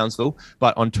in Townsville,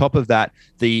 but on top of that,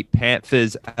 the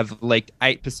Panthers have leaked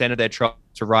 8% of their tries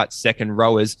to right second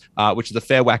rowers, which is a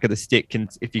fair whack of the stick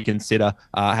if you consider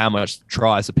how much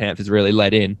tries the Panthers really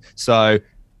let in. So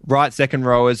right second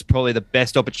rowers, probably the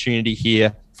best opportunity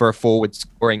here for a forward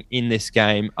scoring in this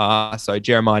game. So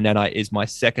Jeremiah Nanai is my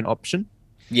second option.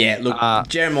 Yeah, look,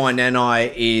 Jeremiah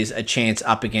Nanai is a chance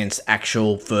up against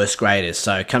actual first graders.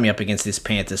 So coming up against this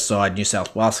Panthers side, New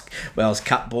South Wales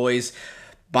Cup boys,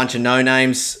 bunch of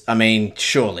no-names. I mean,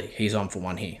 surely he's on for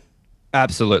one here.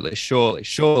 Absolutely,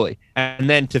 surely. And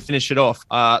then to finish it off,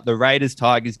 the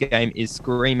Raiders-Tigers game is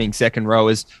screaming second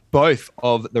rowers, both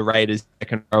of the Raiders'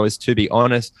 second rowers, to be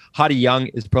honest. Huddy Young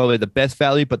is probably the best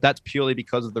value, but that's purely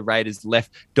because of the Raiders'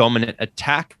 left dominant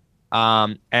attack.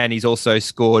 And he's also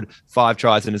scored 5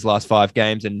 tries in his last 5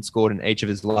 games and scored in each of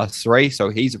his last 3. So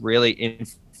he's really in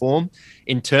form.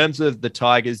 In terms of the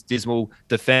Tigers' dismal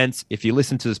defense, if you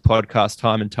listen to this podcast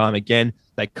time and time again,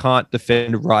 they can't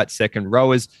defend right second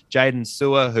rowers. Jaden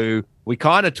Sewer, who we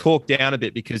kind of talk down a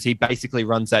bit because he basically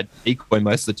runs that decoy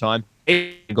most of the time,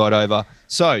 he got over.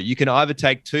 So you can either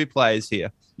take 2 players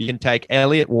here. You can take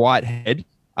Elliot Whitehead,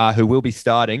 who will be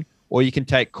starting, or you can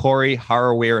take Corey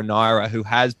Harawira-Naira, who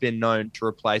has been known to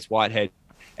replace Whitehead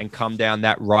and come down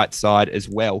that right side as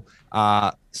well.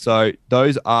 So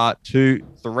those are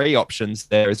 3 options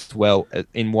there as well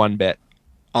in one bet.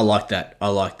 I like that.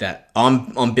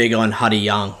 I'm big on Huddy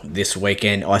Young this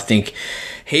weekend. I think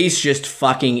he's just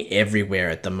fucking everywhere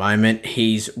at the moment.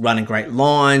 He's running great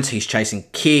lines. He's chasing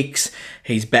kicks.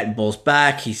 He's batting balls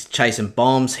back. He's chasing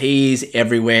bombs. He's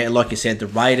everywhere. Like you said, the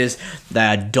Raiders, they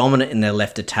are dominant in their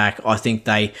left attack. I think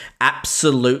they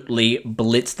absolutely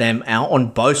blitz them out on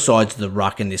both sides of the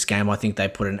ruck in this game. I think they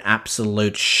put an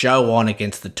absolute show on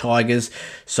against the Tigers.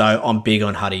 So I'm big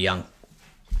on Huddy Young.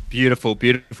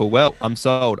 Beautiful. Well, I'm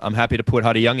sold. I'm happy to put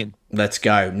Huddy Young in. Let's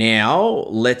go. Now,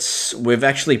 we've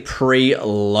actually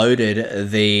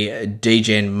pre-loaded the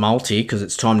DGen multi because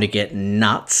it's time to get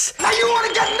nuts. Now you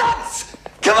want to get nuts?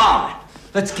 Come on,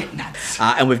 let's get nuts.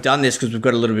 And we've done this because we've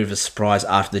got a little bit of a surprise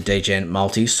after the DGen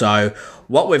multi. So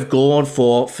what we've gone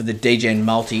for the DGen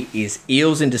multi is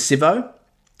Eels into Sivo,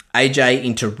 AJ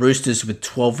into Roosters with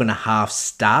 12.5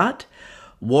 start,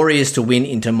 Warriors to win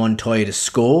into Montoya to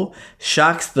score,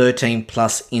 Sharks 13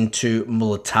 plus into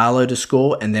Mulatalo to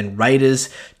score, and then Raiders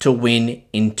to win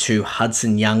into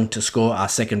Hudson Young to score, our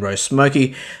second row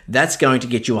Smoky. That's going to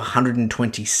get you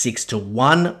 126 to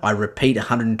 1. I repeat,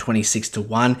 126 to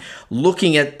 1.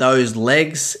 Looking at those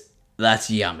legs, that's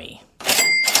yummy.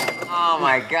 Oh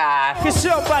my God. Can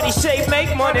somebody say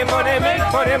make money, money, make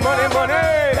money, money, money?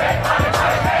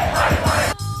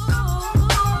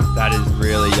 That is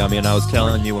really yummy. And I was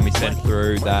telling you when we sent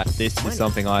through that this is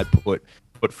something I'd put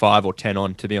 5 or 10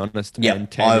 on, to be honest. Yep, And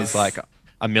 10 is like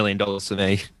 $1 million for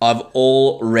me. I've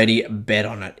already bet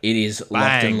on it. It is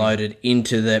locked and Bang. loaded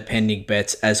into the pending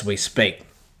bets as we speak.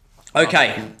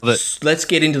 Okay, let's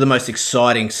get into the most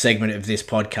exciting segment of this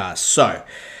podcast. So,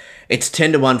 it's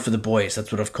 10-1 for the boys.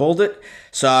 That's what I've called it.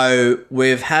 So,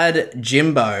 we've had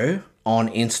Jimbo on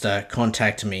Insta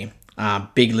contact me.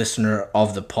 Big listener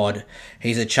of the pod.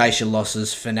 He's a chase your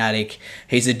losses fanatic.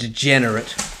 He's a degenerate.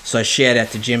 So, shout out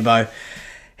to Jimbo.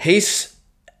 He's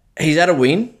had a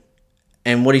win.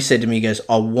 And what he said to me, he goes,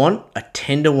 I want a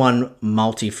 10-1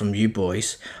 multi from you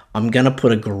boys. I'm going to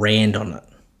put $1,000 on it.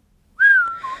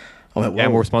 I went,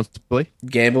 Gamble responsibly.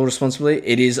 Gamble responsibly.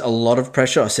 It is a lot of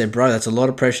pressure. I said, bro, that's a lot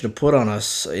of pressure to put on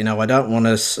us. I don't want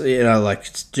us,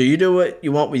 do you do what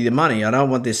you want with your money? I don't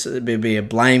want this to be a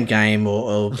blame game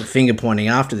or finger pointing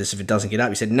after this if it doesn't get up.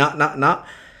 He said, nah.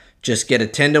 Just get a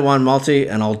 10-1 multi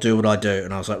and I'll do what I do.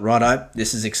 And I was like, righto,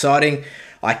 this is exciting.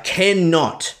 I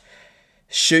cannot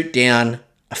shoot down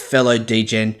a fellow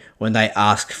degen when they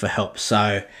ask for help.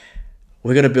 So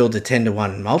we're going to build a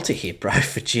 10-1 multi here, bro,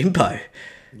 for Jimbo.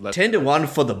 10-1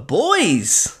 for the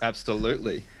boys.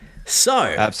 Absolutely. So,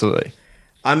 absolutely.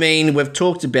 I mean, we've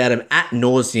talked about him ad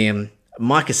nauseum.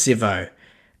 Micah Sivo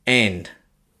and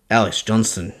Alex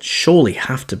Johnston surely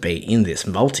have to be in this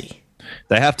multi.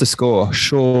 They have to score,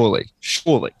 surely.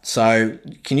 So,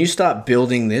 can you start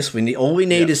building this? All we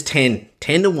need is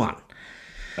 10-1.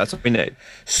 That's what we need.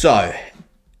 So,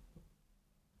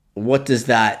 what does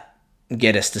that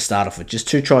get us to start off with? Just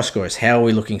 2 try scorers. How are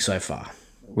we looking so far?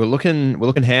 We're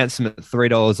looking handsome at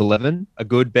 $3.11. A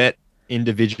good bet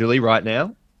individually right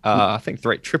now. I think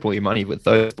triple your money with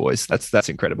those boys. That's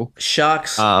incredible.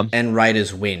 Sharks and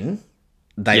Raiders win.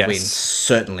 They win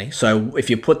certainly. So if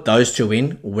you put those 2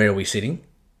 in, where are we sitting?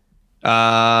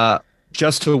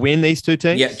 Just to win these 2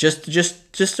 teams? Yeah,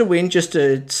 just to win, just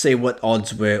to see what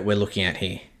odds we're looking at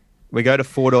here. We go to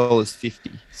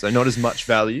 $4.50, so not as much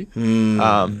value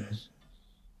in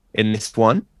this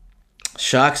one.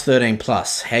 Sharks 13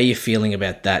 plus. How are you feeling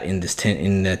about that in the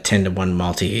 10-1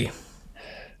 multi here?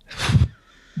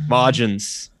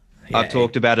 Margins. Yeah, I've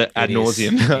talked about it ad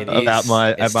nauseum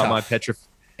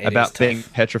about being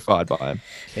petrified by them.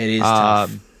 It is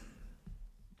tough.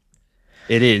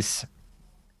 It is.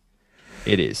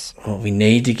 Well, we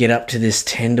need to get up to this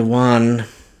 10-1.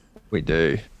 We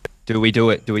do. Do we do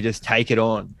it? Do we just take it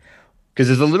on? Because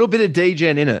there's a little bit of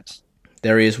degen in it.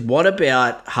 There is. What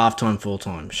about halftime,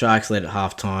 full-time? Sharks lead at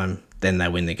halftime, then they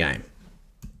win the game.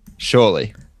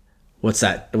 Surely. What's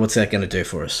that going to do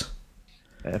for us?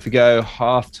 If we go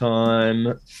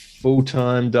halftime,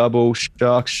 full-time, double,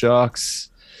 Sharks.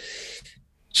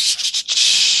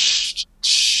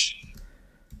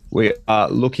 We are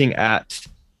looking at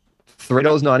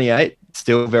 $3.98.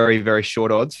 Still very, very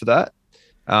short odds for that.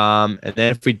 And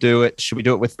then if we do it, should we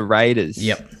do it with the Raiders?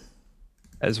 Yep.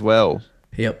 As well.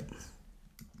 Yep.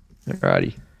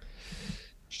 Alrighty.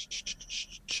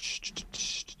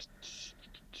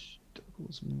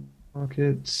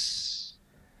 Markets.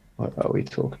 What are we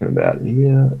talking about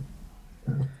here?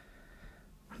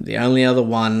 The only other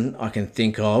one I can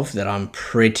think of that I'm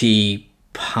pretty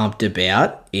pumped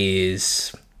about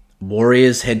is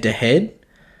Warriors head-to-head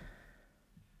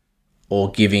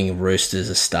or giving Roosters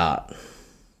a start.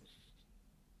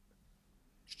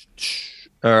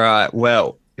 All right.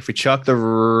 Well, if we chuck the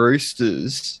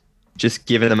Roosters, just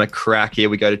giving them a crack here,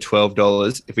 we go to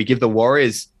 $12. If we give the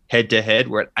Warriors head-to-head,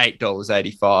 we're at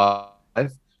 $8.85.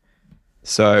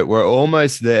 So we're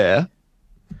almost there.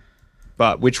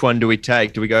 But which one do we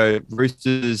take? Do we go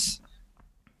Roosters?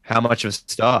 How much of a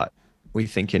start we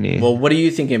thinking here? Well, what are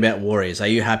you thinking about Warriors? Are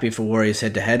you happy for Warriors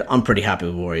head-to-head? I'm pretty happy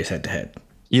with Warriors head-to-head.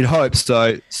 You'd hope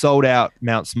so. Sold out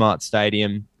Mount Smart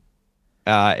Stadium.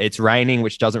 It's raining,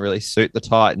 which doesn't really suit the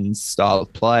Titans' style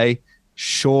of play.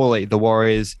 Surely the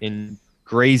Warriors in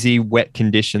greasy, wet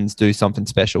conditions do something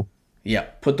special. Yeah,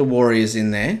 put the Warriors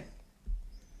in there.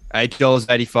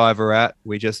 $8.85 we're at.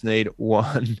 We just need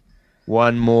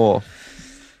one more.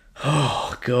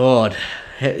 Oh, God.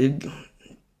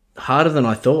 Harder than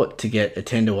I thought to get a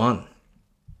 10-1.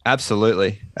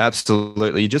 Absolutely.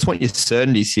 You just want your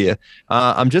certainties here.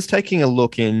 I'm just taking a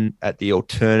look in at the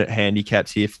alternate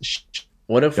handicaps here.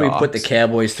 What if we put the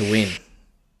Cowboys to win?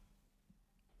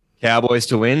 Cowboys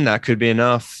to win? That could be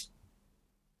enough.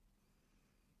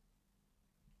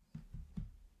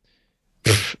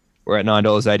 We're at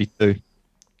 $9.82.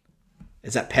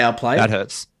 Is that power play? That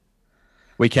hurts.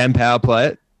 We can power play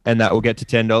it, and that will get to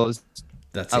 $10.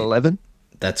 That's 11.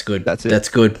 That's good. That's it. That's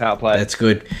good. Power play. That's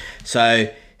good.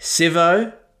 So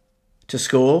Sivo to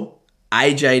score,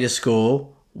 AJ to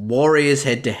score, Warriors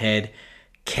head to head,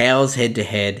 Cows head to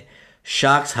head,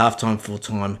 Sharks halftime,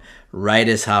 full-time.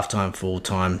 Raiders halftime,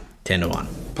 full-time. 10-1.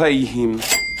 Pay him.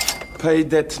 Pay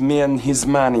that man his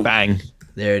money. Bang.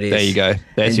 There it is. There you go.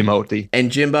 There's your multi.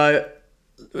 And Jimbo,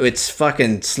 it's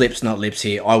fucking slips, not lips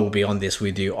here. I will be on this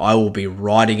with you. I will be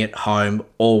riding it home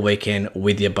all weekend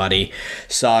with you, buddy.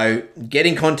 So get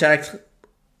in contact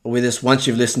with us once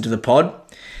you've listened to the pod,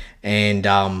 and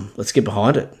let's get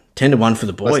behind it. 10-1 for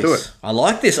the boys. Let's do it. I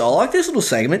like this. I like this little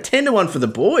segment. 10-1 for the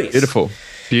boys.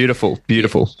 Beautiful.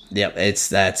 Yep,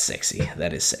 that's sexy.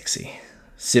 That is sexy.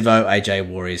 Sivo, AJ,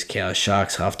 Warriors, Cows,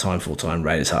 Sharks, halftime, full-time,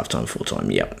 Raiders, halftime, full-time.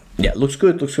 Yep. Yeah, looks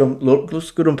good.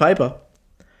 Looks good on paper.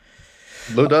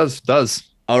 Does.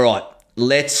 All right,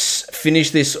 let's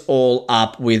finish this all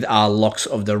up with our locks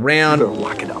of the round. You better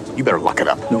lock it up. You better lock it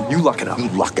up. No, you lock it up. You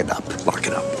lock it up. Lock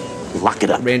it up. Lock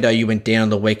it up. Rando, you went down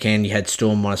the weekend. You had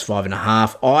Storm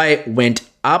 -5.5. I went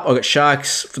up. I got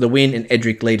Sharks for the win and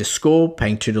Edric Lee to score,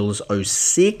 paying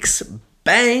 $2.06.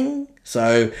 Bang.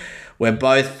 So we're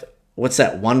both, what's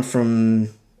that? One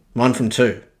from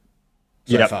two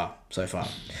so far.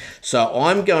 So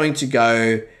I'm going to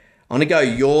go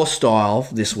your style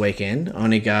this weekend. I'm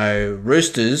going to go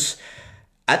Roosters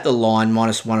at the line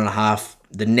 -1.5.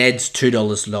 The Neds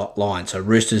 $2 line. So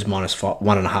Roosters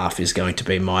 -1.5 is going to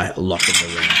be my lock of the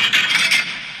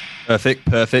round.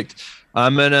 Perfect.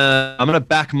 I'm gonna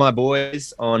back my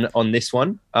boys on this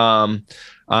one. I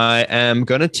am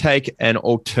gonna take an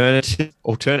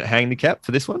alternate handicap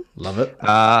for this one. Love it.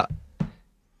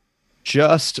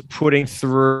 Just putting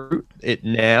through it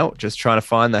now. Just trying to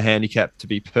find the handicap, to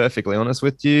be perfectly honest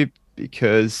with you,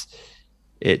 because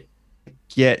it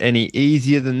get any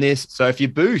easier than this. So if you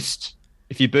boost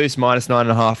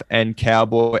 -9.5 and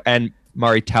Cowboy and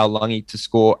Murray Taulagi to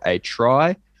score a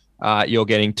try, you're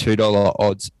getting $2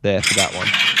 odds there for that one.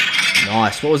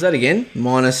 Nice. What was that again?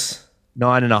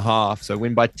 -9.5. So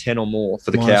win by 10 or more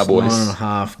for the Cowboys.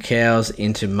 9.5. Cows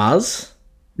into Muzz.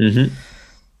 Mm-hmm.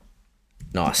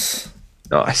 Nice.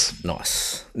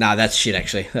 No, that's shit,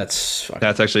 actually. That's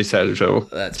actually terrible.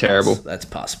 That's terrible. That's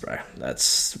pus, bro.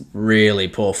 That's really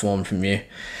poor form from you.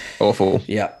 Awful.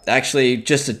 Yeah. Actually,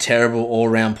 just a terrible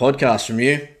all-round podcast from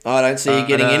you. I don't see you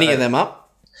getting any of them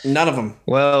up. None of them.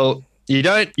 Well, you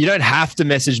don't have to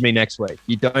message me next week.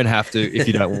 You don't have to if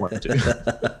you don't want to.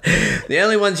 The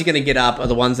only ones you're going to get up are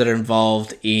the ones that are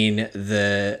involved in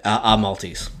the our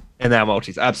multis. And our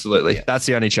multis, absolutely. Yeah. That's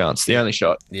the only chance, the only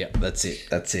shot. Yeah, that's it.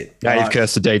 Now you've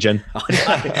cursed the D-Gen.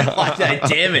 I know,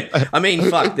 damn it. I mean,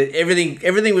 fuck, everything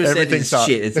we've said is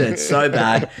shit. It's so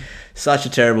bad. Such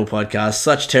a terrible podcast,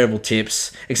 such terrible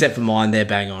tips, except for mine, they're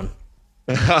bang on.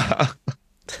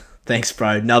 Thanks,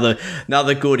 bro.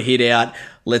 Another good hit out.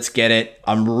 Let's get it.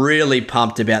 I'm really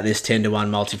pumped about this 10-1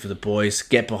 multi for the boys.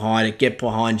 Get behind it. Get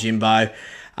behind Jimbo.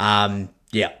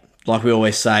 Yeah, like we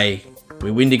always say, we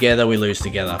win together, we lose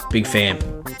together. Big fan.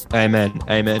 Amen.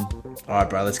 All right,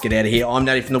 bro, let's get out of here. I'm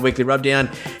Natty from the Weekly Rubdown.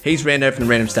 He's Rando from the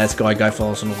Random Stats Guy. Go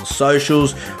follow us on all the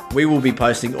socials. We will be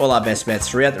posting all our best bets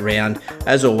throughout the round,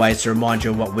 as always, to remind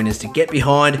you of what winners to get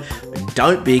behind. But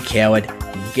don't be a coward.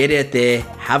 Get out there,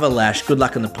 have a lash. Good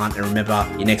luck on the punt, and remember,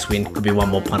 your next win could be one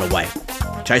more punt away.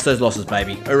 Chase those losses,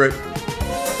 baby. Hooroo.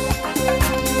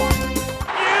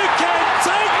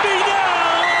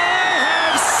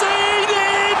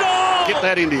 Get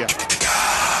that India.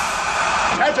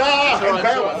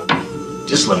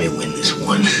 Just let me win this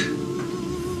one.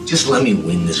 Just let me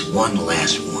win this one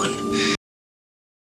last one.